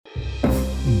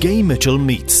Gay Mitchell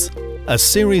Meets, a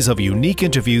series of unique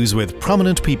interviews with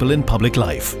prominent people in public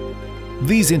life.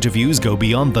 These interviews go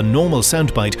beyond the normal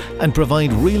soundbite and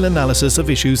provide real analysis of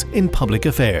issues in public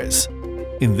affairs.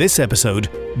 In this episode,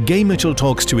 Gay Mitchell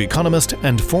talks to economist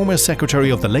and former Secretary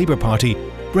of the Labour Party,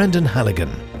 Brendan Halligan.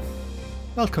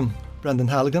 Welcome, Brendan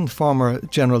Halligan, former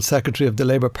General Secretary of the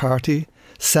Labour Party,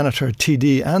 Senator,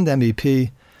 TD and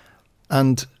MEP,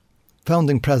 and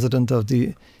founding President of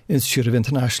the Institute of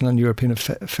International and European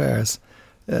Affairs.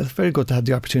 It's very good to have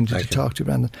the opportunity to talk to you,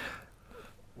 Brendan.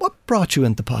 What brought you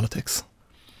into politics?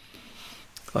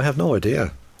 I have no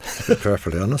idea, to be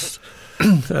perfectly honest.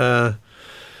 I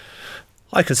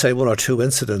could say one or two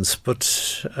incidents,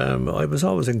 but I was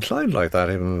always inclined like that,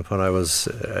 even when I was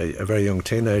a very young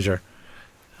teenager.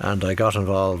 And I got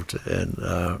involved in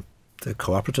the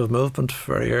cooperative movement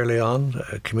very early on,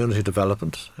 community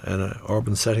development in an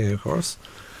urban setting, of course,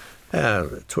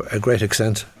 to a great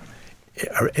extent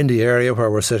in the area where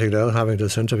we're sitting down having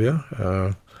this interview,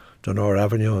 Donore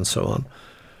Avenue and so on.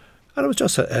 And it was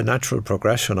just a natural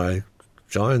progression. I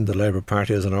joined the Labour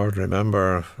Party as an ordinary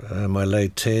member in my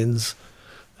late teens,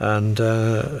 and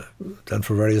then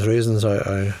for various reasons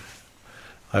I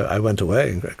went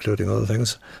away, including other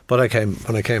things. But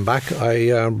when I came back, I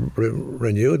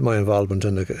renewed my involvement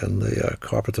in the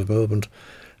cooperative movement,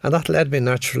 and that led me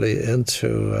naturally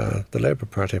into the Labour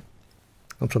Party.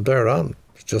 And from there on,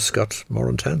 it just got more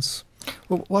intense.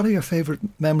 Well, what are your favourite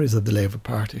memories of the Labour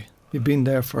Party? You've been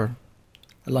there for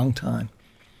a long time.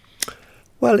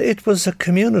 Well, it was a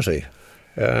community.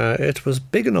 It was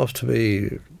big enough to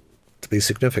be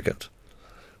significant,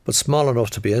 but small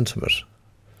enough to be intimate.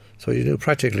 So you knew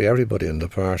practically everybody in the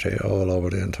party all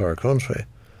over the entire country.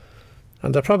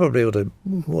 And there probably would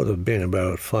have been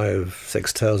about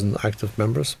 5,000-6,000 active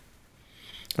members.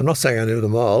 I'm not saying I knew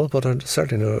them all, but I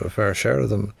certainly knew a fair share of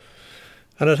them.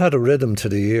 And it had a rhythm to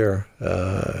the year.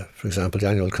 For example, the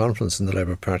annual conference in the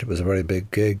Labour Party was a very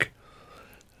big gig,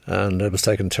 and it was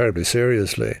taken terribly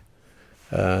seriously.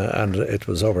 And it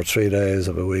was over 3 days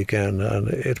of a weekend, and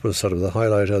it was sort of the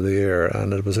highlight of the year.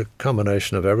 And it was a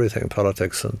combination of everything,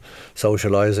 politics and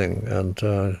socialising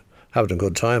and having a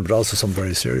good time, but also some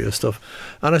very serious stuff.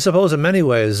 And I suppose in many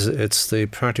ways it's the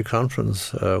party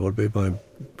conferences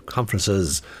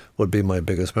would be my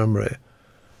biggest memory.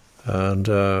 And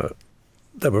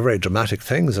there were very dramatic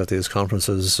things at these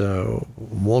conferences.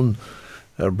 One,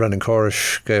 Brendan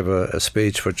Corish gave a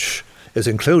speech which is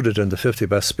included in the 50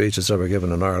 best speeches ever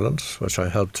given in Ireland, which I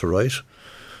helped to write,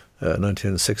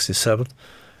 1967.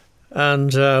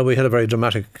 And we had a very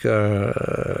dramatic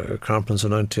conference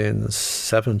in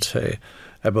 1970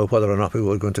 about whether or not we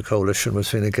would go into coalition with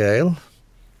Fine Gael.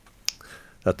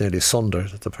 That nearly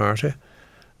sundered the party.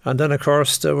 And then, of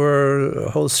course, there were a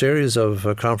whole series of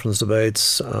conference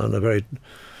debates on a very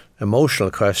emotional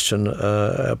question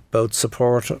about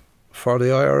support for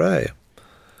the IRA.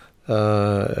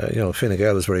 Fine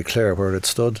Gael is very clear where it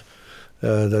stood.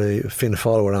 The Fianna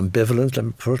Fáil were ambivalent, let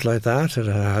me put it like that. It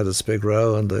had its big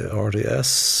row on the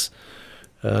RDS,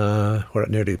 where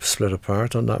it nearly split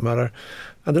apart on that matter.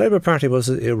 And the Labour Party was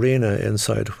the arena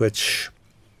inside which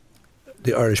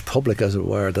the Irish public, as it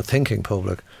were, the thinking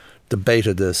public,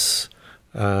 debated this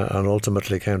and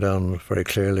ultimately came down very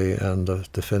clearly and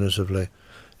definitively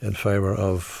in favour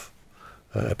of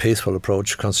a peaceful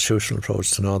approach, constitutional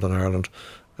approach to Northern Ireland,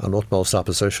 and utmost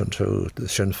opposition to the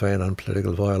Sinn Féin and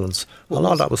political violence. A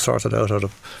lot of that was sorted out at a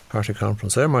party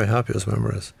conference. They're my happiest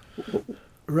memories.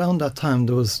 Around that time,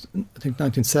 there was, I think,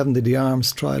 1970, the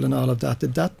arms trial and all of that.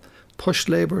 Did that push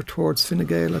Labour towards Fine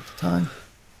Gael at the time?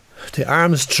 The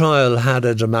arms trial had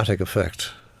a dramatic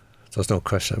effect. There's no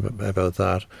question about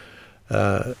that.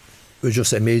 We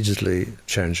just immediately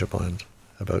changed our mind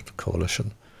about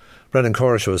coalition. Brendan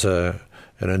Corish was an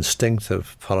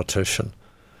instinctive politician.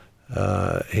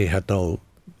 He had no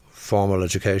formal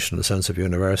education in the sense of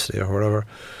university or whatever,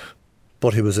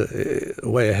 but he was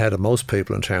way ahead of most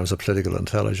people in terms of political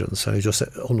intelligence, and he just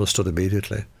understood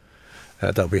immediately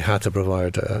that we had to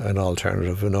provide an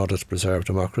alternative in order to preserve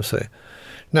democracy.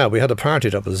 Now, we had a party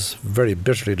that was very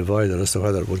bitterly divided as to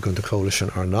whether it would go into coalition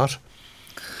or not.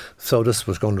 So this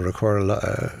was going to require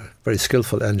very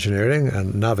skillful engineering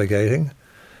and navigating.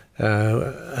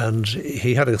 And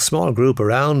he had a small group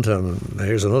around him.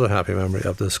 Here's another happy memory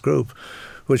of this group,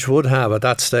 which would have at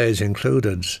that stage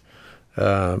included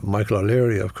Michael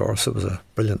O'Leary, of course, who was a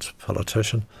brilliant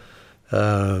politician,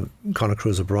 Conor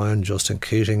Cruise O'Brien, Justin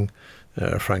Keating,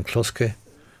 Frank Cluskey,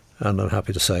 and I'm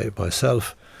happy to say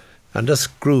myself. And this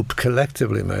group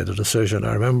collectively made a decision.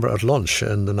 I remember at lunch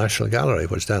in the National Gallery,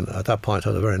 which then at that point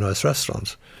had a very nice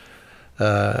restaurant.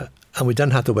 And we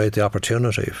then had to wait the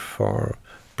opportunity for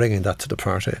bringing that to the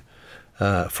party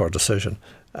for decision.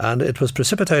 And it was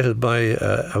precipitated by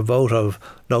a vote of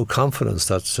no confidence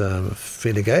that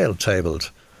Fine Gael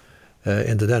tabled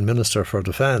in the then Minister for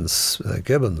Defence,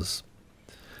 Gibbons.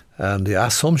 And the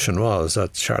assumption was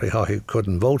that Charlie Haughey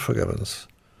couldn't vote for Gibbons.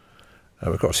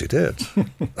 Of course he did.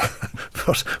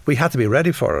 But we had to be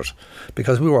ready for it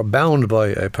because we were bound by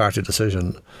a party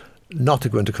decision not to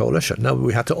go into coalition. Now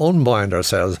we had to unbind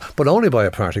ourselves, but only by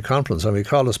a party conference. And we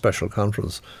called a special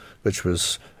conference, which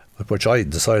I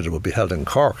decided would be held in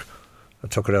Cork. I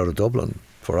took it out of Dublin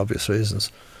for obvious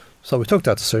reasons. So we took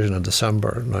that decision in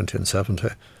December 1970.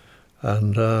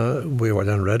 And we were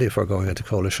then ready for going into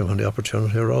coalition when the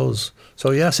opportunity arose.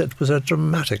 So yes, it was a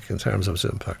dramatic in terms of its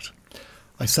impact.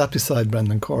 I sat beside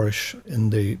Brendan Corish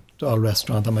in the Dáil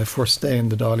restaurant on my first day in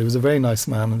the Dáil. He was a very nice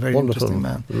man, a very Wonderful, interesting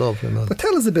man. Lovely man. But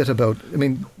tell us a bit about,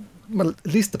 at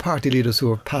least the party leaders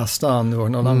who are passed on, who are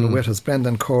no longer with us,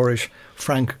 Brendan Corish,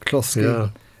 Frank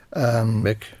Cluskey,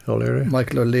 Mick O'Leary.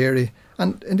 Michael O'Leary,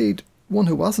 and indeed one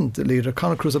who wasn't the leader,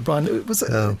 Conor Cruise O'Brien. Was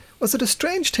it a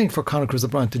strange thing for Conor Cruise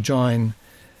O'Brien to join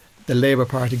the Labour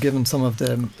Party, given some of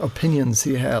the opinions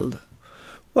he held?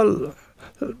 Well,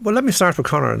 let me start with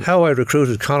Conor. How I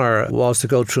recruited Conor was to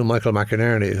go through Michael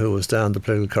McInerney, who was then the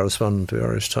political correspondent of the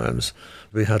Irish Times.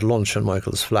 We had lunch in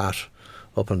Michael's flat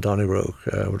up in Donnybrook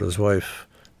with his wife,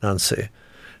 Nancy.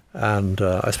 And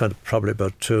I spent probably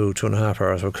about 2.5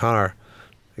 hours with Conor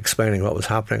explaining what was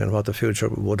happening and what the future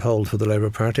would hold for the Labour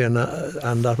Party and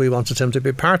that we wanted him to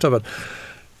be part of it.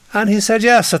 And he said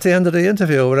yes at the end of the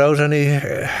interview without any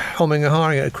humming and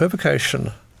hawing,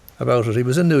 equivocation about it. He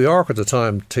was in New York at the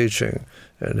time teaching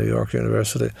at New York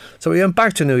University. So he went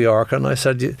back to New York and I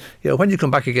said, when you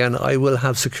come back again, I will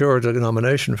have secured a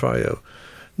nomination for you.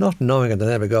 Not knowing in the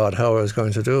name of God how I was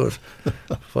going to do it.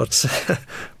 But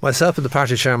myself and the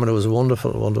party chairman, who was a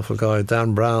wonderful, wonderful guy,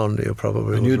 Dan Brown, you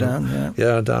probably knew Dan, yeah.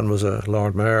 Yeah, Dan was a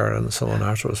Lord Mayor and someone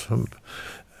afterwards from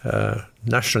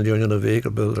National Union of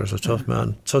Vehicle Builders, a tough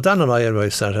man. So Dan and I anyway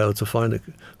set out to find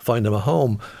him a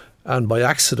home. And by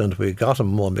accident we got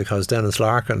him one because Dennis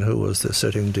Larkin, who was the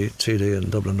sitting TD in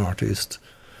Dublin North East,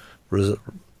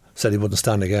 said he wouldn't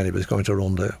stand again. He was going to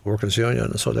run the Workers'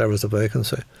 Union. So there was the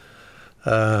vacancy.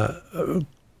 Conor,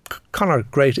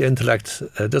 great intellect,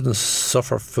 didn't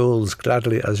suffer fools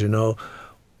gladly, as you know.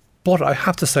 But I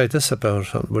have to say this about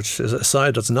him, which is a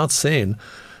side that's not seen.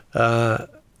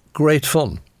 Great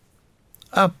fun.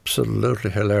 Absolutely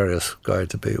hilarious guy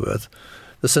to be with.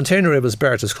 The centenary of his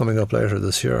birth is coming up later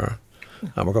this year,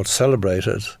 and we're going to celebrate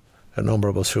it, a number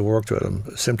of us who worked with him,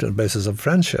 simply on the basis of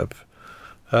friendship.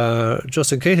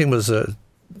 Justin Keating was a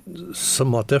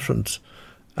somewhat different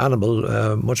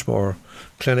animal, much more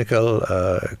clinical,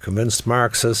 convinced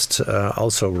Marxist,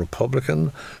 also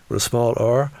Republican with a small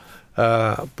R,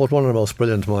 but one of the most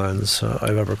brilliant minds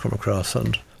I've ever come across,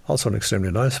 and also an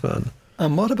extremely nice man.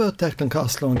 And what about Declan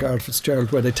Costello and Garret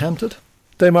Fitzgerald? Were they tempted?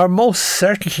 They were most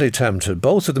certainly tempted.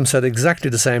 Both of them said exactly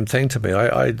the same thing to me.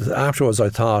 Afterwards I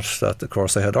thought that, of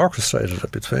course, they had orchestrated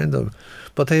it between them,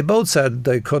 but they both said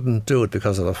they couldn't do it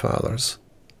because of their fathers.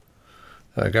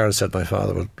 Garret said my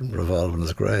father would revolve in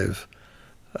his grave.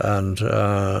 And,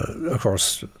 of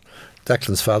course,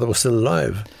 Declan's father was still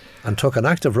alive and took an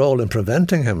active role in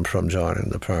preventing him from joining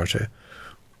the party.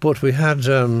 But we had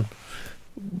a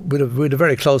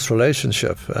very close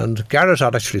relationship, and Garret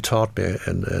had actually taught me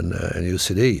in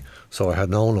UCD, so I had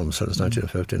known him since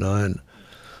 1959.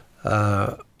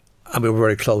 And we were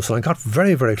very close, and I got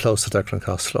very, very close to Declan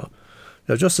Costello.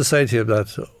 Now, just to say to you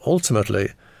that ultimately,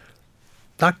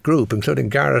 that group, including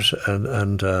Garret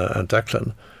and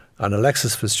Declan, and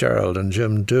Alexis Fitzgerald and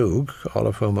Jim Doug, all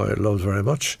of whom I loved very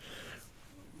much,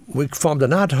 we formed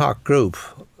an ad hoc group.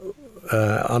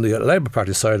 On the Labour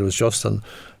Party side, it was Justin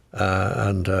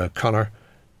and Conor,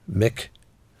 Mick,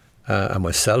 and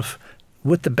myself,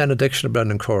 with the benediction of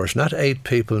Brendan Corish. And that 8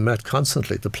 people met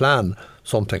constantly to plan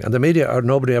something, and the media or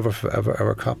nobody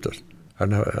ever copped it. I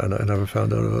never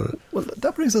found out about it. Well,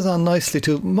 that brings us on nicely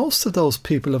to most of those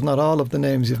people, if not all of the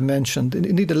names you've mentioned.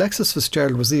 Indeed, Alexis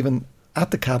Fitzgerald was even at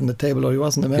the cabinet table, or he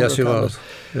wasn't a member of cabinet. Yes,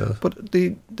 he was. Yes. But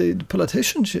the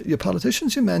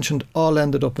politicians you mentioned all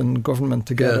ended up in government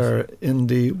together in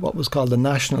the what was called the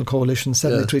National Coalition,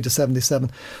 73 to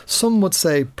 77. Some would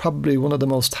say probably one of the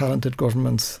most talented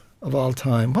governments of all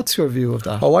time. What's your view of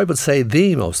that? Oh, I would say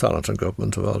the most talented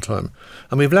government of all time.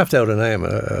 And we've left out a name,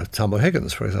 Tom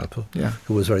O'Higgins, for example,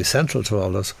 who was very central to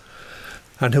all this,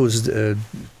 and who was a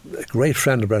great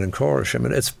friend of Brendan Corish. I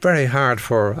mean, it's very hard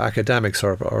for academics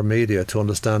or media to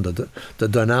understand the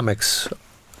dynamics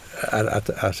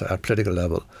at political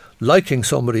level. Liking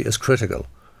somebody is critical.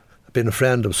 being a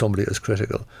friend of somebody is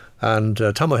critical. And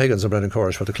Tom O'Higgins and Brendan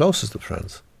Corish were the closest of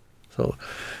friends. So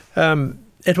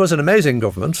it was an amazing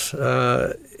government.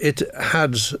 It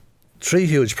had 3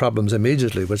 huge problems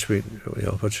immediately, which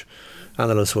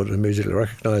analysts would immediately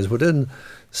recognise. Within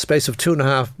space of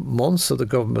 2.5 months of the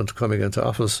government coming into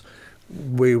office,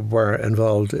 we were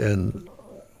involved in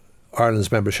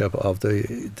Ireland's membership of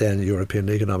the then European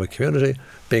Economic Community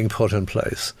being put in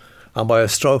place. And by a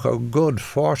stroke of good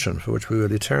fortune, for which we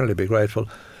will eternally be grateful,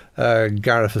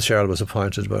 Gareth Fitzgerald was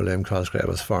appointed by Liam Cosgrave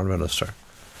as Foreign Minister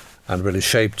and really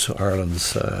shaped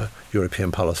Ireland's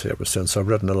European policy ever since. I've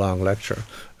written a long lecture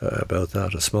about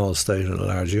that. A Small State in a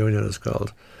Large Union is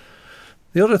called.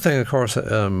 The other thing, of course,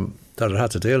 that it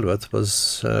had to deal with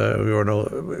was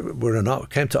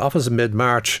came to office in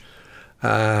mid-March,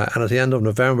 and at the end of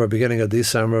November, beginning of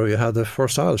December, we had the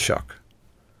first oil shock.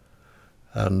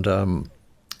 And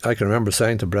I can remember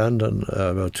saying to Brendan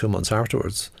about 2 months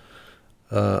afterwards,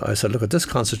 I said, look, this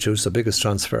constitutes the biggest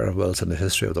transfer of wealth in the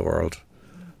history of the world.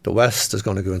 The West is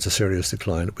going to go into serious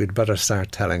decline. We'd better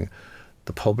start telling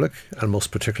the public, and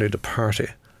most particularly the party,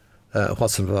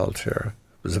 what's involved here.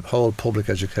 It was a whole public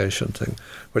education thing,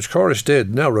 which Corish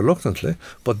did, now reluctantly,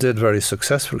 but did very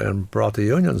successfully and brought the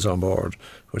unions on board,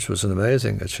 which was an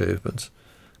amazing achievement.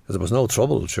 There was no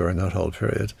trouble during that whole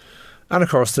period. And of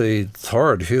course, the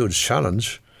third huge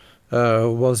challenge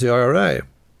was the IRA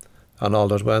and all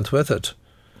that went with it.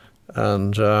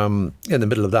 And in the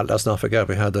middle of that, let's not forget,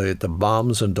 we had the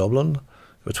bombs in Dublin,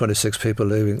 with 26 people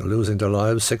losing their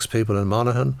lives, 6 people in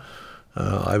Monaghan.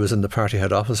 I was in the party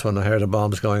head office when I heard the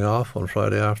bombs going off on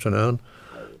Friday afternoon.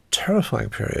 Terrifying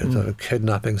period.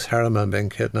 Kidnappings, Harriman being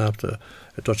kidnapped, a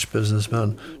Dutch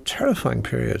businessman. Terrifying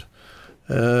period.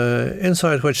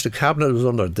 Inside which the cabinet was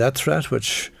under death threat,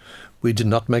 which we did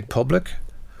not make public,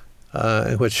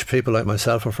 in which people like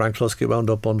myself and Frank Lusky wound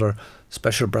up under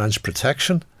special branch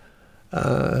protection.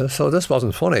 So this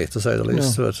wasn't funny, to say the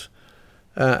least to it.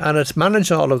 And it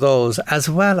managed all of those as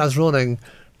well as running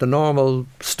the normal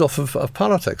stuff of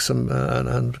politics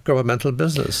and governmental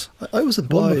business. I was a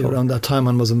boy around that time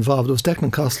and was involved. It was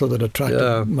Declan Costello that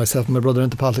attracted myself and my brother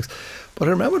into politics. But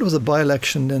I remember there was a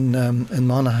by-election in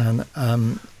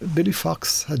Monaghan. Billy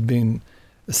Fox had been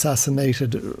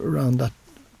assassinated around that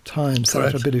time,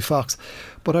 Senator Billy Fox.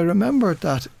 But I remember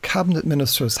that cabinet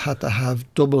ministers had to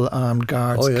have double-armed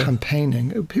guards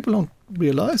campaigning. People don't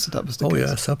realise that was the case. Oh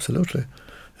yes, absolutely.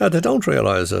 Yeah, they don't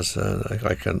realise it.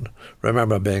 I can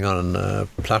remember being on a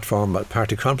platform at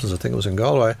Party Conference, I think it was in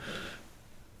Galway,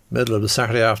 middle of the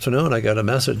Saturday afternoon. I get a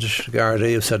message,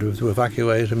 Gardaí have said we have to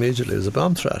evacuate immediately. There's a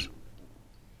bomb threat.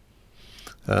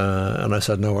 And I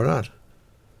said, no, we're not.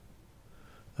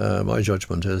 My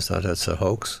judgment is that it's a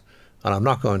hoax, and I'm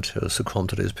not going to succumb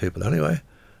to these people anyway,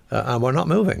 and we're not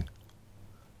moving.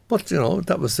 But,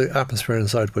 that was the atmosphere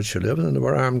inside which you lived, and there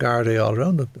were armed Gardaí all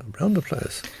around the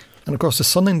place. And of course the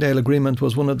Sunningdale Agreement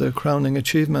was one of the crowning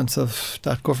achievements of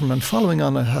that government, following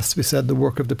on, it has to be said, the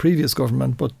work of the previous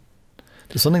government, but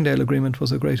the Sunningdale Agreement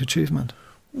was a great achievement.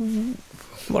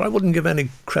 Well, I wouldn't give any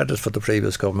credit for the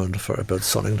previous government about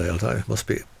Sunningdale. I must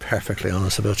be perfectly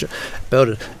honest about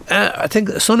it. I think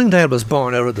Sunningdale was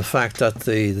born out of the fact that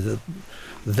the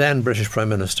then British Prime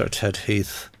Minister Ted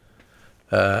Heath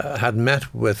had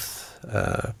met with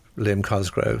Liam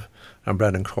Cosgrave and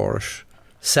Brendan Corish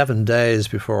 7 days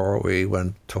before we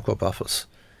took up office.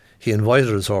 He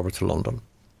invited us over to London.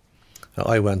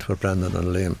 I went with Brendan and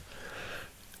Liam.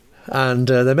 And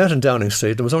they met in Downing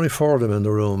Street. There was only 4 of them in the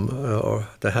room, or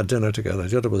they had dinner together.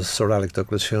 The other was Sir Alec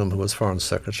Douglas-Hume, who was Foreign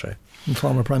Secretary. And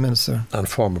former Prime Minister.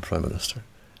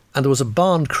 And there was a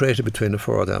bond created between the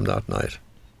 4 of them that night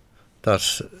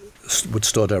that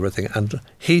withstood everything. And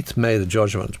Heath made a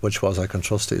judgment, which was, I can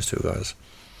trust these 2 guys.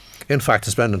 In fact,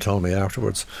 as Brendan told me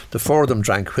afterwards, the 4 of them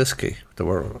drank whiskey,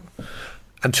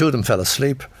 and 2 of them fell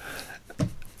asleep.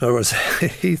 In other words,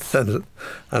 Heath and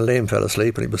Liam fell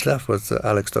asleep, and he was left with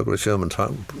Alex Douglas-Hume and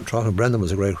talking. Brendan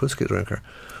was a great whiskey drinker.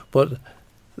 But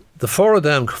the 4 of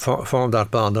them formed that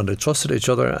bond, and they trusted each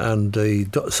other, and the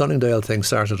Sunningdale thing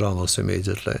started almost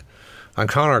immediately. And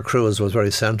Conor Cruise was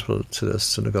very central to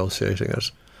this, to negotiating it,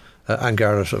 and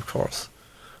Garrett, of course.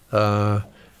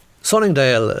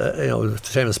 Sunningdale,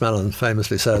 Seamus Mellon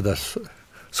famously said that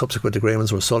subsequent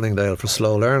agreements were Sunningdale for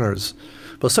slow learners.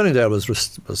 But Sunningdale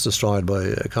was destroyed by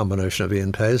a combination of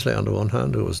Ian Paisley on the one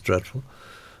hand, who was dreadful,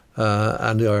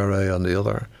 and the IRA on the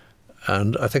other.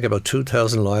 And I think about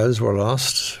 2,000 lives were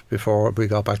lost before we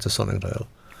got back to Sunningdale.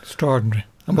 Extraordinary.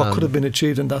 And what could have been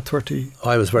achieved in that 30?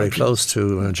 I was very close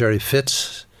to Jerry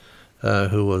Fitz,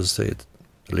 who was the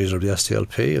leader of the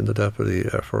SDLP and the Deputy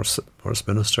First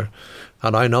Minister.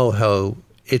 And I know how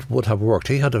it would have worked.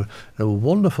 He had a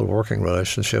wonderful working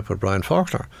relationship with Brian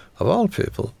Faulkner, of all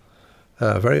people.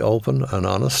 Very open and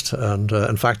honest, and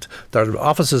in fact their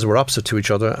offices were opposite to each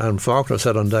other, and Faulkner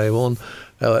said on day one,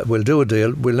 we'll do a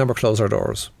deal, we'll never close our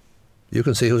doors. You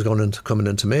can see who's coming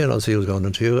into me, and I'll see who's going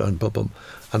into you, and boom, boom.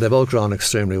 And they both got on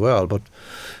extremely well. But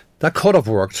that could have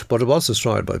worked, but it was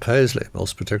destroyed by Paisley,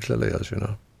 most particularly, as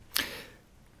you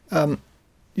know.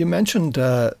 You mentioned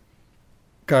Garret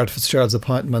FitzGerald's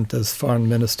appointment as Foreign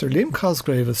Minister. Liam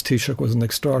Cosgrave as Taoiseach was an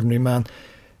extraordinary man.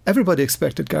 Everybody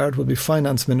expected Garret would be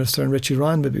Finance Minister and Richie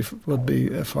Ryan would be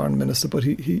a Foreign Minister, but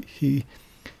he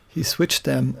switched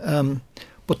them.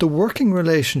 But the working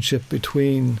relationship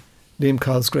between Liam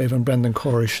Cosgrave and Brendan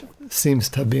Corish seems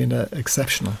to have been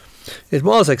exceptional. It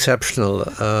was exceptional.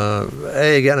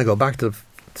 Again, I go back to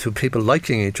people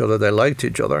liking each other. They liked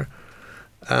each other.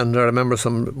 And I remember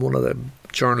one of the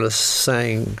journalists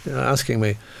asking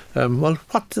me, well,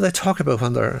 what do they talk about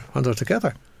when they're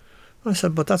together? I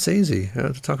said, but that's easy,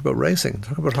 to talk about racing,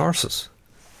 talk about horses.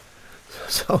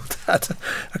 So that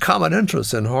a common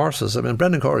interest in horses. I mean,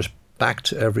 Brendan Corish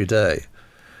backed every day.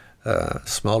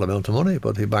 Small amount of money,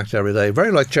 but he backed every day.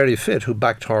 Very like Jerry Fitt, who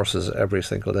backed horses every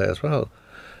single day as well.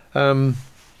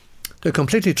 They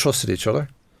completely trusted each other.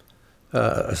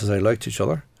 As I say, liked each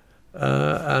other.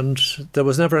 And there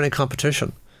was never any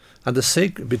competition. And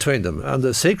between them. And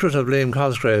the secret of Liam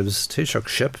Cosgrave's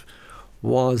Taoiseachship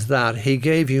was that he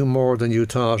gave you more than you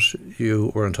thought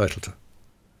you were entitled to.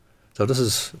 So this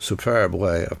is a superb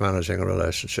way of managing a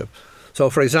relationship. So,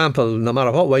 for example, no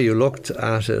matter what way you looked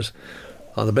at it,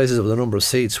 on the basis of the number of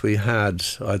seats we had,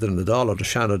 either in the Dáil or the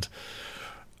Seanad,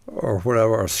 or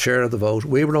wherever, our share of the vote,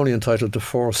 we were only entitled to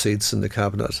 4 seats in the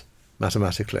cabinet,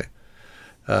 mathematically.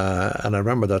 And I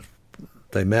remember that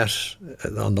they met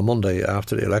on the Monday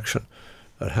after the election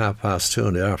at 2:30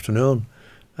 in the afternoon,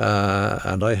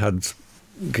 and I had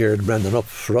geared Brendan up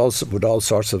with all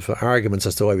sorts of arguments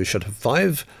as to why we should have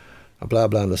 5, and blah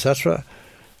blah and etc.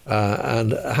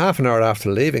 And half an hour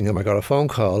after leaving him, I got a phone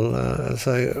call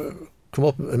say, come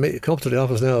up to the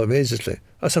office now immediately.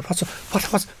 I said,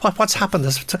 what's happened?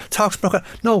 This talk's broken.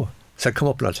 No, he said, come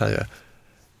up and I'll tell you.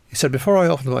 He said, before I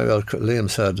opened my mouth, Liam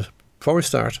said, before we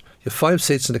start, you have 5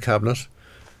 seats in the cabinet.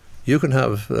 You can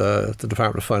have the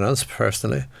Department of Finance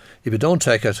personally. If you don't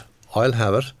take it, I'll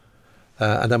have it,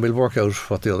 and then we'll work out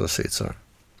what the other seats are.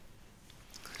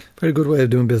 Very good way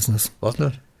of doing business,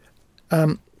 wasn't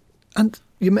it? And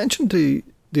you mentioned the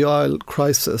oil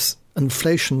crisis.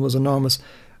 Inflation was enormous,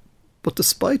 but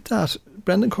despite that,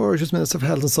 Brendan Corish, as Minister for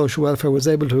Health and Social Welfare, was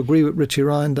able to agree with Richie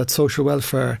Ryan that social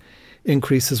welfare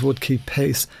increases would keep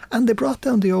pace, and they brought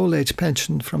down the old age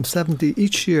pension from 70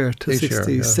 each year to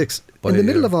 66 in the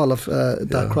middle of all of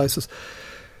that crisis.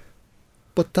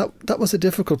 But that was a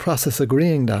difficult process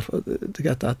agreeing to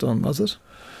get that done, was it?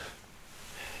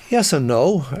 Yes and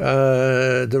no.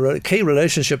 The key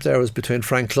relationship there was between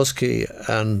Frank Lusky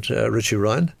and Richie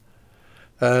Ryan.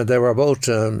 They were both,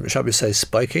 shall we say,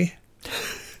 spiky.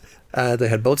 They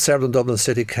had both served in Dublin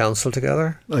City Council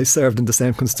together. I served in the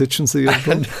same constituency.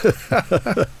 And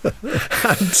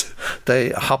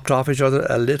they hopped off each other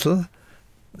a little.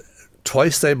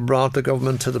 Twice they brought the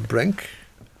government to the brink.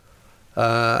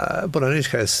 But in each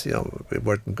case, we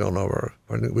weren't going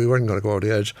to go over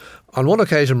the edge. On one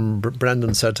occasion,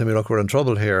 Brendan said to me, look, we're in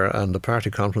trouble here and the party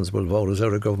conference will vote us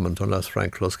out of government unless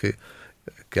Frank Lusky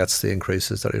gets the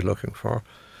increases that he's looking for.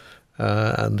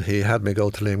 And he had me go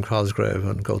to Liam Cosgrave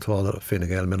and go to all the Fine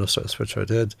Gael ministers, which I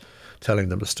did, telling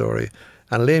them the story.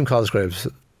 And Liam Cosgrave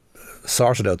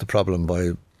sorted out the problem by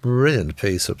a brilliant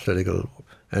piece of political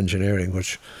engineering,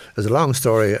 which is a long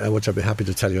story, which I'd be happy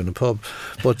to tell you in the pub.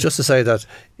 But just to say that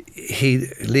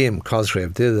Liam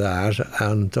Cosgrave did that,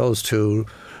 and those two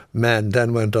men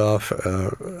then went off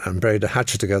and buried the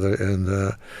hatchet together in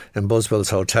Buzzbill's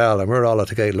hotel, and we're all at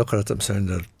the gate looking at them saying,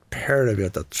 the pair of you,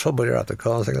 the trouble you're after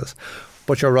causing us.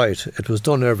 But you're right, it was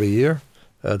done every year.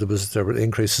 There were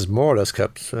increases more or less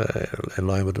kept in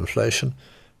line with inflation,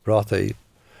 brought the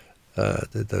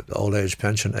old age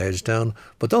pension age down.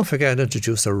 But don't forget,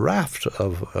 introduced a raft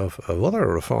of other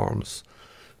reforms,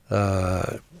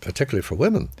 particularly for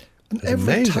women. And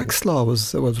every tax law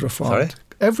was reformed. Sorry?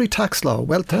 Every tax law,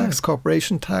 wealth tax,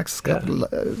 corporation tax, capital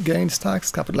gains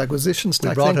tax, capital acquisitions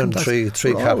tax. We brought in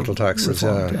three capital taxes.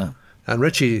 Reformed, And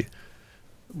Richie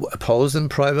opposed them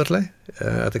privately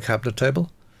at the cabinet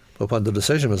table. But when the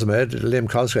decision was made, Liam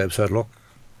Cosgrave said, look,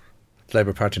 the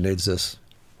Labour Party needs this.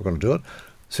 We're going to do it.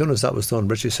 As soon as that was done,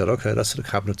 Richie said, OK, that's the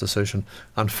cabinet decision,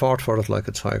 and fought for it like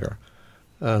a tiger.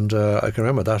 And I can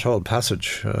remember that whole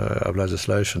passage of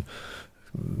legislation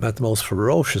met the most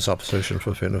ferocious opposition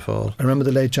for Fianna Fáil. I remember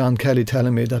the late John Kelly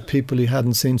telling me that people he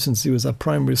hadn't seen since he was at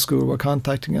primary school were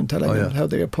contacting him, telling him how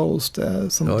they opposed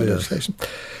some of the legislation.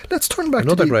 Let's turn back to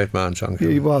another great man, John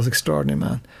Kelly. He was extraordinary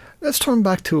man. Let's turn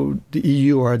back to the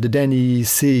EU, or the then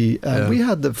EEC. We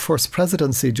had the first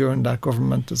presidency during that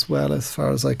government as well, as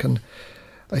far as I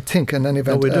think, in any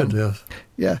event. We did, yes.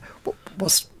 Yeah.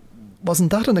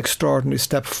 Wasn't that an extraordinary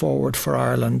step forward for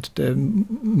Ireland,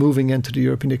 moving into the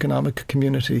European Economic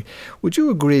Community? Would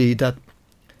you agree that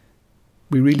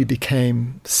we really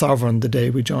became sovereign the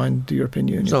day we joined the European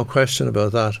Union? There's no question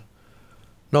about that.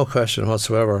 No question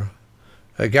whatsoever.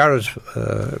 Garrett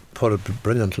put it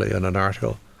brilliantly in an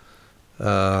article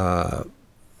that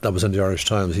was in the Irish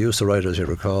Times. He used to write, as you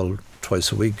recall,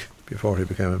 twice a week before he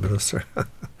became a minister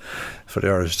for the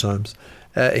Irish Times.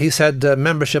 He said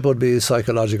membership would be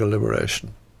psychological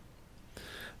liberation.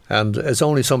 And it's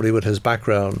only somebody with his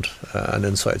background and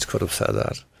insights could have said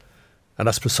that. And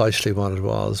that's precisely what it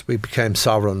was. We became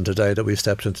sovereign the day that we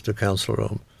stepped into the council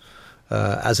room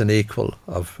as an equal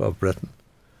of Britain.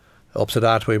 Up to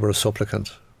that, we were a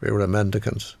supplicant. We were a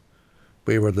mendicant.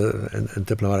 We were in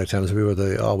diplomatic terms, we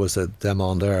were always the them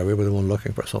on there. We were the one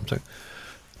looking for something.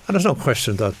 And there's no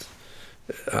question that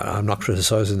I'm not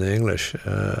criticising the English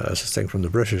as distinct from the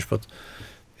British, but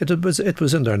it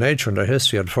was in their nature and their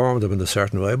history had formed them in a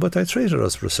certain way, but they treated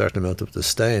us with a certain amount of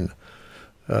disdain.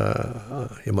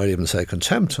 You might even say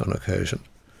contempt on occasion.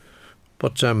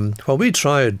 But when we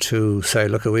tried to say,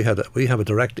 look, we have a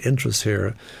direct interest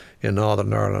here in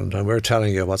Northern Ireland, and we're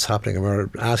telling you what's happening, and we're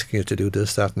asking you to do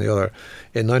this, that and the other,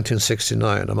 in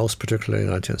 1969, and most particularly in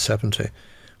 1970,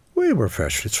 we were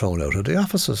virtually thrown out of the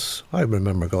offices. I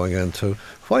remember going into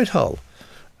Whitehall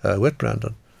with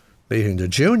Brendan, meeting the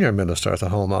junior minister at the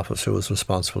Home Office who was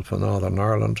responsible for Northern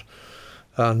Ireland,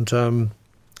 and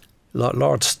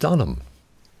Lord Stonham,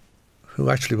 who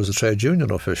actually was a trade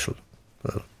union official,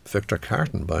 Victor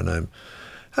Carton by name,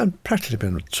 and practically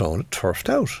been turfed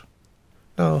out.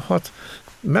 Now, what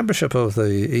membership of the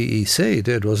EEC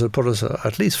did was it put us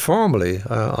at least formally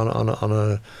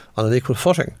on an equal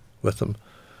footing with them.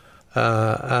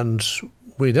 And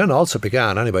we then also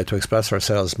began, anyway, to express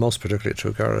ourselves, most particularly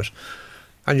through Garrett.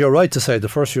 And you're right to say the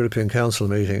first European Council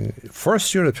meeting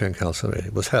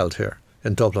was held here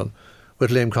in Dublin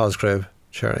with Liam Cosgrave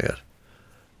chairing it.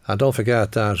 And don't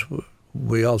forget that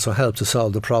we also helped to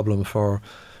solve the problem for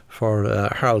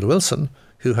Harold Wilson,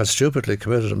 who had stupidly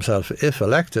committed himself, if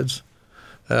elected,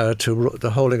 to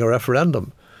holding a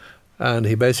referendum. And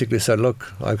he basically said,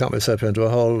 look, I've got myself into a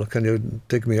hole, can you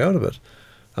dig me out of it?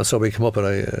 And so we came up with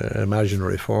an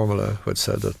imaginary formula which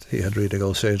said that he had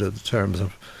renegotiated the terms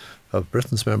of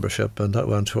Britain's membership, and that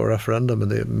went to a referendum in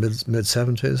the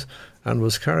mid-70s and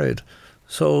was carried.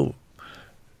 So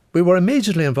we were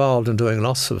immediately involved in doing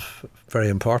lots of very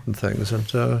important things.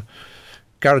 And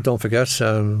Garrett, don't forget,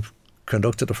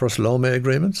 conducted the first Lomé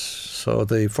agreements. So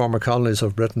the former colonies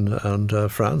of Britain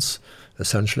and France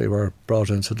essentially were brought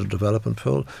into the development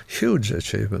pool. Huge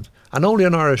achievement. And only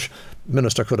an Irish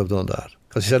minister could have done that.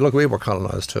 Because he said, look, we were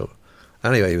colonised too.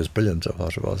 Anyway, he was brilliant at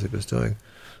what it was he was doing.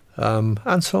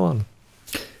 And so on.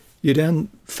 You then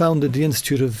founded the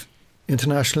Institute of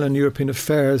International and European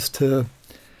Affairs to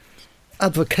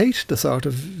advocate the sort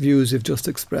of views you've just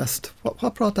expressed.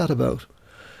 What brought that about?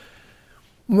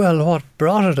 Well, what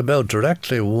brought it about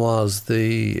directly was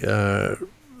the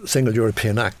Single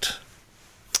European Act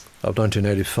of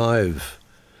 1985.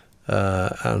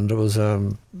 And there was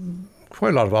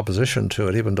quite a lot of opposition to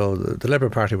it, even though the Labour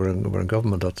Party were in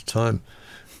government at the time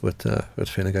with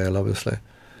Fine Gael, obviously.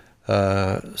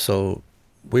 So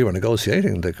we were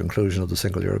negotiating the conclusion of the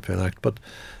Single European Act. But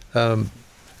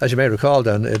as you may recall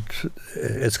then,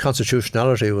 its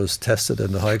constitutionality was tested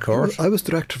in the High Court. I was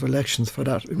Director of Elections for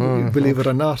that, believe it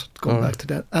or not, going back to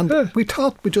that. And we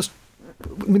thought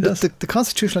the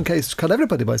constitutional case caught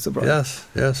everybody by surprise.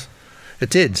 Yes, it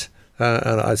did.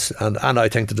 And I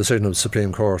think the decision of the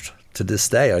Supreme Court, to this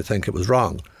day, I think it was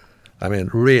wrong. I mean,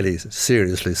 really,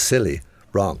 seriously, silly,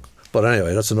 wrong. But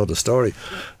anyway, that's another story.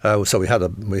 So we had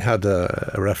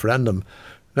a referendum.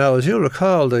 Now, as you'll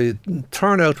recall, the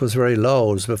turnout was very low.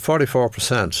 It was about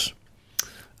 44%.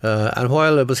 And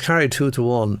while it was carried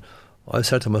 2-1, I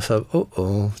said to myself,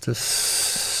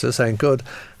 this ain't good.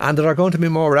 And there are going to be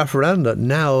more referenda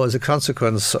now as a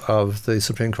consequence of the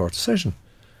Supreme Court decision.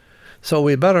 So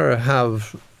we better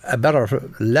have a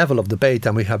better level of debate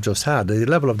than we have just had. The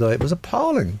level of debate was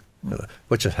appalling,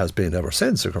 which it has been ever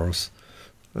since, of course.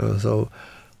 So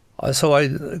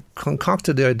I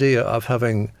concocted the idea of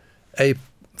having a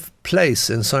place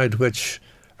inside which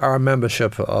our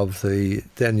membership of the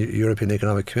then European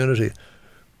Economic Community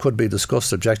could be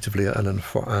discussed objectively and in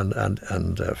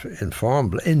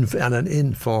an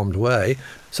informed way.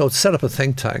 So to set up a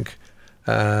think tank,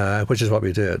 which is what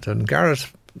we did. And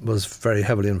Garrett was very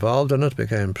heavily involved in it,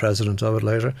 became president of it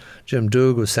later. Jim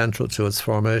Doug was central to its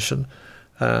formation.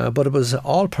 But it was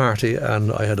all party,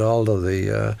 and I had all of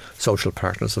the social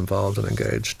partners involved and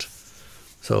engaged.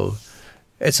 So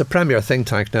it's a premier think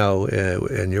tank now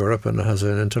in Europe, and it has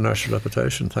an international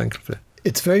reputation, thankfully.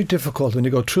 It's very difficult when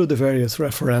you go through the various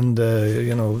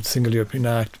referenda, Single European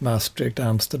Act, Maastricht,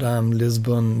 Amsterdam,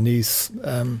 Lisbon, Nice.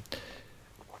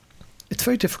 It's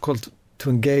very difficult to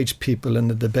engage people in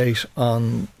the debate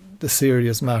on the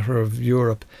serious matter of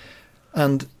Europe.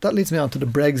 And that leads me on to the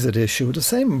Brexit issue. The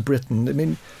same in Britain. I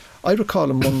mean, I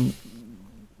recall in one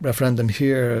referendum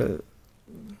here,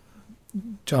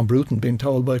 John Bruton being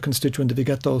told by a constituent, if you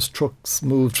get those trucks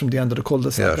moved from the end of the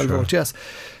cul-de-sac, I'll vote yes.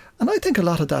 And I think a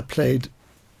lot of that played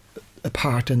a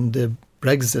part in the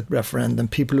Brexit referendum,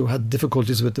 people who had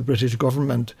difficulties with the British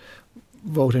government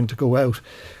voting to go out.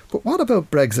 But what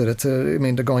about Brexit?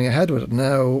 They're going ahead with it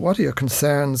now. What are your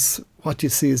concerns? What do you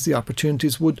see as the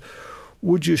opportunities?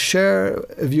 Would you share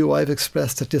a view I've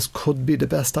expressed that this could be the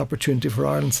best opportunity for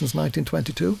Ireland since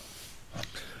 1922?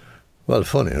 Well,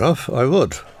 funny enough, I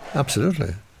would.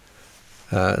 Absolutely.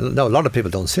 No, a lot of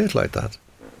people don't see it like that.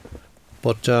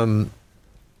 But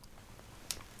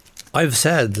I've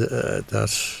said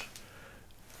that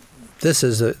this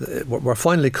is we're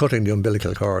finally cutting the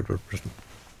umbilical cord with Britain.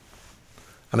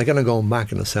 And again, I'm going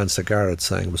back in a sense to Garrett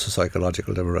saying it was a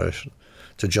psychological liberation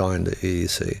to join the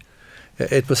EEC.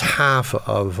 It was half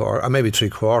of, or maybe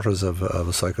 3/4 of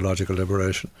a psychological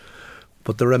liberation.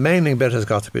 But the remaining bit has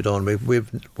got to be done.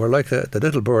 We're like the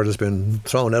little bird has been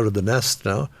thrown out of the nest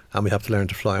now, and we have to learn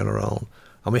to fly on our own.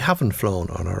 And we haven't flown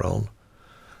on our own.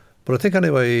 But I think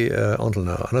anyway, until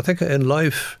now, and I think in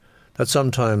life that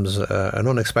sometimes an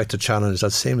unexpected challenge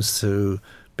that seems to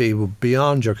be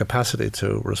beyond your capacity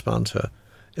to respond to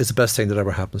is the best thing that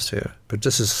ever happens to you. But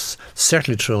this is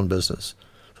certainly true in business.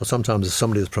 So sometimes if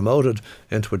somebody is promoted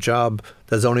into a job,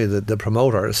 there's only the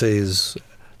promoter sees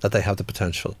that they have the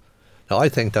potential. Now, I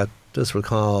think that this will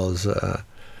cause a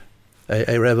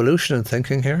revolution in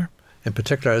thinking here, in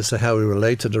particular as to how we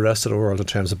relate to the rest of the world in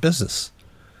terms of business.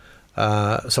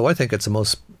 So I think it's the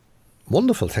most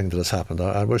wonderful thing that has happened.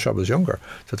 I wish I was younger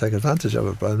to take advantage of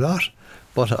it, but I'm not.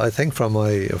 But I think from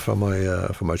my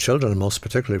children, and most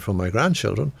particularly from my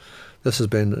grandchildren, this has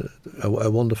been a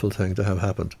wonderful thing to have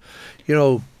happened. You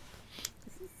know,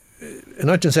 in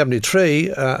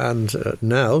 1973 and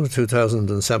now,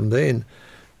 2017,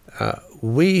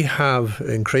 we have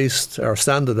increased our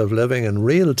standard of living in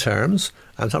real terms,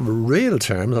 I'm talking real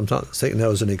terms, I'm not saying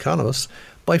now as an economist,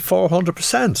 by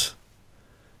 400%.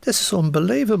 This is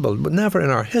unbelievable. But never in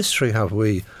our history have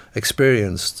we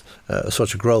experienced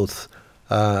such growth.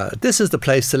 This is the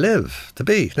place to live, to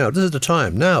be. Now, this is the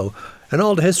time. Now, in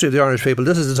all the history of the Irish people,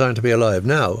 this is the time to be alive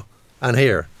now and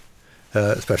here,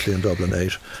 especially in Dublin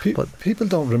 8. People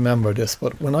don't remember this,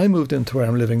 but when I moved into where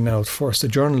I'm living now, first a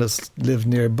journalist lived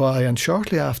nearby, and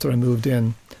shortly after I moved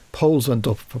in, polls went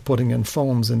up for putting in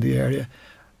phones in the area.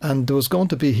 And there was going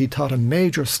to be, he thought, a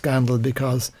major scandal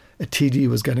because a TD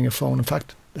was getting a phone. In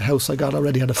fact, the house I got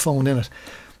already had a phone in it.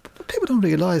 But people don't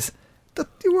realise that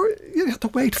you had to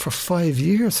wait for 5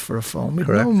 years for a phone. We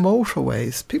had no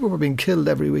motorways. People were being killed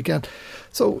every weekend.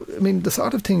 So, I mean, the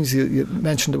sort of things you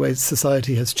mentioned, the way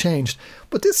society has changed.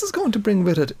 But this is going to bring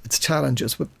with it its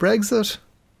challenges. With Brexit,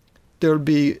 there'll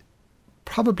be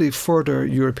probably further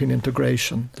European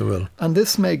integration. There will. And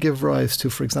this may give rise to,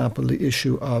 for example, the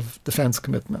issue of defence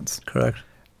commitments. Correct.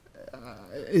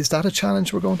 Is that a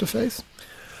challenge we're going to face?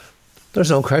 There's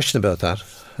no question about that.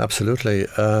 Absolutely.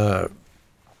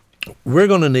 We're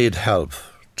going to need help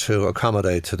to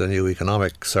accommodate to the new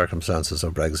economic circumstances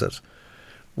of Brexit.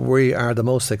 We are the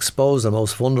most exposed, the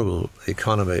most vulnerable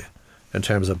economy in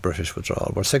terms of British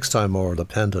withdrawal. We're 6 times more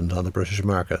dependent on the British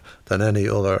market than any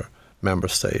other member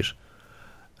state.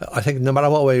 I think no matter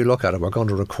what way you look at it, we're going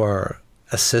to require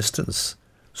assistance,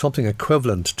 something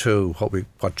equivalent to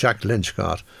what Jack Lynch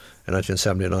got in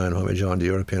 1979 when we joined the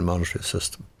European Monetary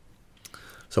System.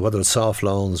 So whether it's soft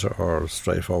loans or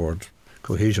straightforward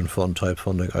cohesion fund type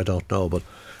funding, I don't know, but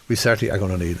we certainly are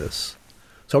going to need this.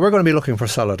 So we're going to be looking for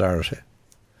solidarity.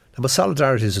 Now, but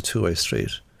solidarity is a two-way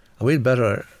street, and we'd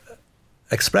better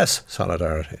express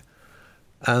solidarity.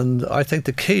 And I think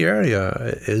the key area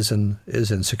is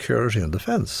in security and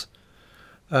defence.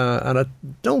 And I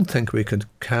don't think we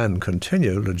can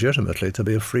continue legitimately to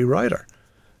be a free rider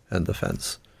in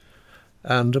defence.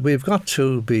 And we've got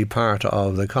to be part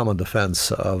of the common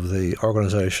defence of the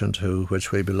organisation to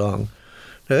which we belong.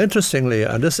 Now, interestingly,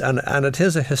 and it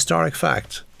is a historic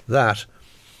fact, that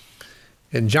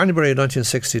in January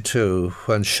 1962,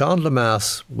 when Sean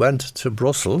Lemass went to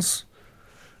Brussels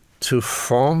to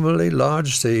formally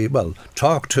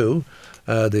talk to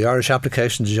the Irish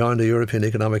application to join the European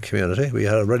Economic Community, we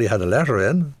had already had a letter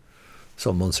in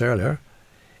some months earlier.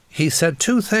 He said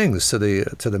two things to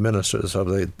the ministers of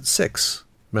the 6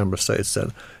 member states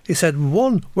then. He said,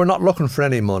 one, we're not looking for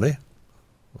any money.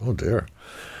 Oh dear.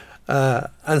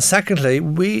 And secondly,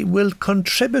 we will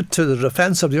contribute to the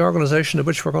defence of the organisation of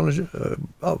which we're going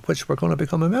to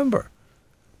become a member.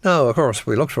 Now, of course,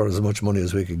 we looked for as much money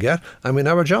as we could get, and we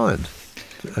never joined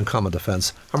in common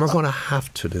defence, and we're going to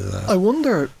have to do that. I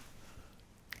wonder,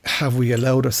 have we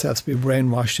allowed ourselves to be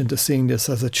brainwashed into seeing this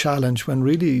as a challenge when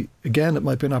really, again, it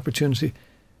might be an opportunity?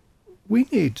 We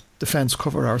need defence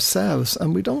cover ourselves,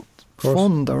 and we don't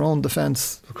fund our own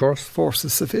defence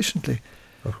forces sufficiently.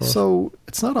 So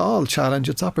it's not all challenge,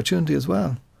 it's opportunity as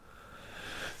well.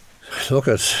 Look,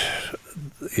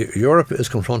 Europe is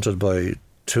confronted by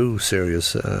 2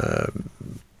 serious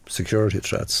security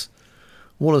threats.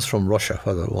 One is from Russia,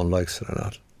 whether one likes it or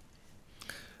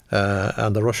not.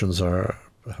 And the Russians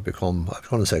have become, I'm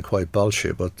going to say quite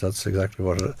bolshy, but that's exactly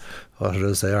what it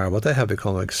is they are. But they have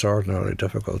become extraordinarily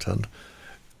difficult, and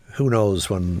who knows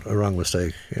when a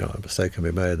mistake can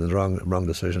be made and the wrong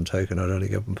decision taken at any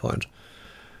given point.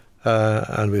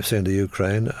 And we've seen the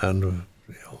Ukraine, and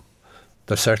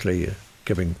they're certainly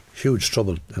giving huge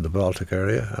trouble in the Baltic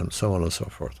area, and so on and so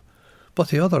forth. But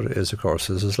the other is, of course,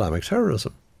 Islamic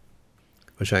terrorism,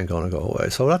 which ain't going to go away.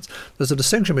 So there's a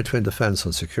distinction between defence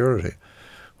and security.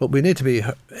 But we need to be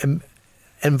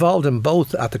involved in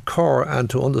both at the core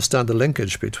and to understand the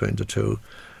linkage between the two.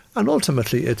 And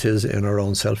ultimately, it is in our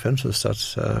own self-interest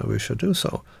that we should do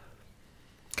so,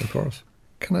 of course.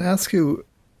 Can I ask you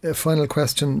a final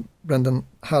question, Brendan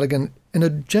Halligan? In a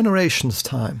generation's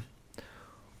time,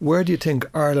 where do you think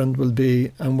Ireland will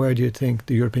be, and where do you think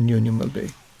the European Union will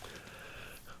be?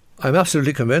 I'm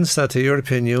absolutely convinced that the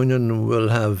European Union will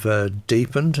have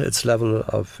deepened its level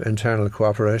of internal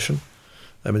cooperation.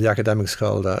 I mean, the academics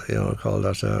call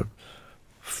that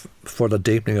further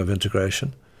deepening of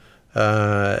integration.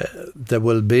 There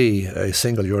will be a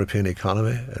single European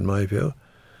economy, in my view.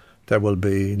 There will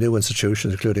be new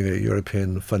institutions, including a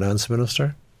European finance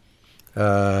minister.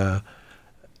 There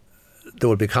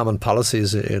will be common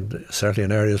policies, certainly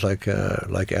in areas like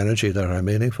energy, that are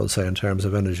meaningful, say in terms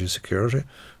of energy security,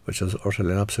 which is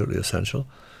utterly and absolutely essential.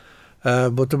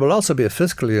 But there will also be a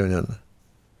fiscal union.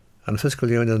 And fiscal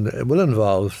union will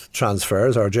involve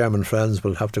transfers. Our German friends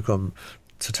will have to come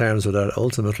to terms with that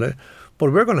ultimately.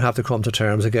 But we're going to have to come to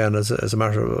terms again as a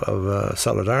matter of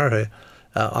solidarity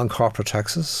on corporate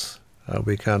taxes.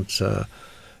 We can't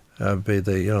be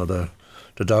the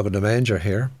dog in the manger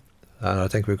here. And I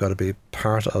think we've got to be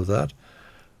part of that.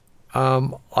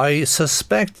 I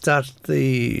suspect that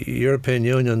the European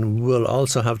Union will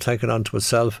also have taken onto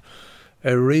itself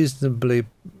a reasonably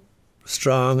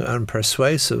strong and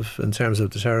persuasive, in terms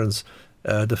of deterrence,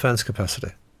 defence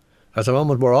capacity. At the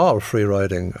moment, we're all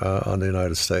free-riding on the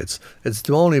United States. It's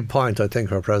the only point I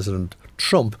think where President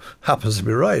Trump happens to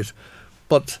be right.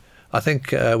 But I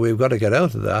think we've got to get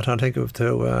out of that. I think we have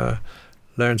to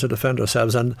learn to defend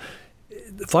ourselves. And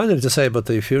finally, to say about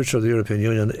the future of the European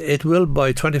Union, it will,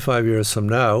 by 25 years from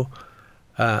now,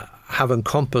 have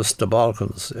encompassed the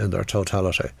Balkans in their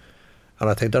totality. And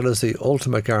I think that is the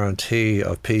ultimate guarantee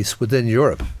of peace within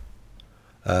Europe,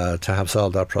 to have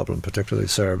solved that problem, particularly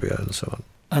Serbia and so on.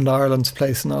 And Ireland's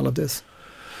place in all of this?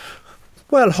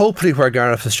 Well, hopefully where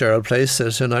Gareth Fitzgerald placed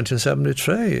it in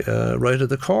 1973, right at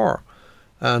the core,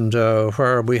 and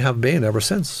where we have been ever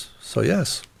since. So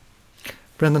yes.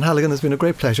 Brendan Halligan, it's been a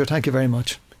great pleasure. Thank you very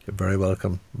much. You're very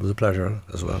welcome. It was a pleasure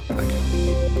as well. Thank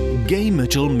you. Gay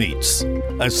Mitchell Meets,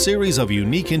 a series of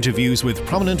unique interviews with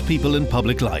prominent people in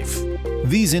public life.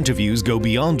 These interviews go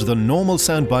beyond the normal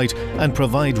soundbite and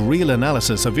provide real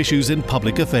analysis of issues in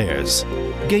public affairs.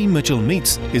 Gay Mitchell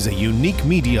Meets is a unique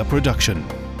media production.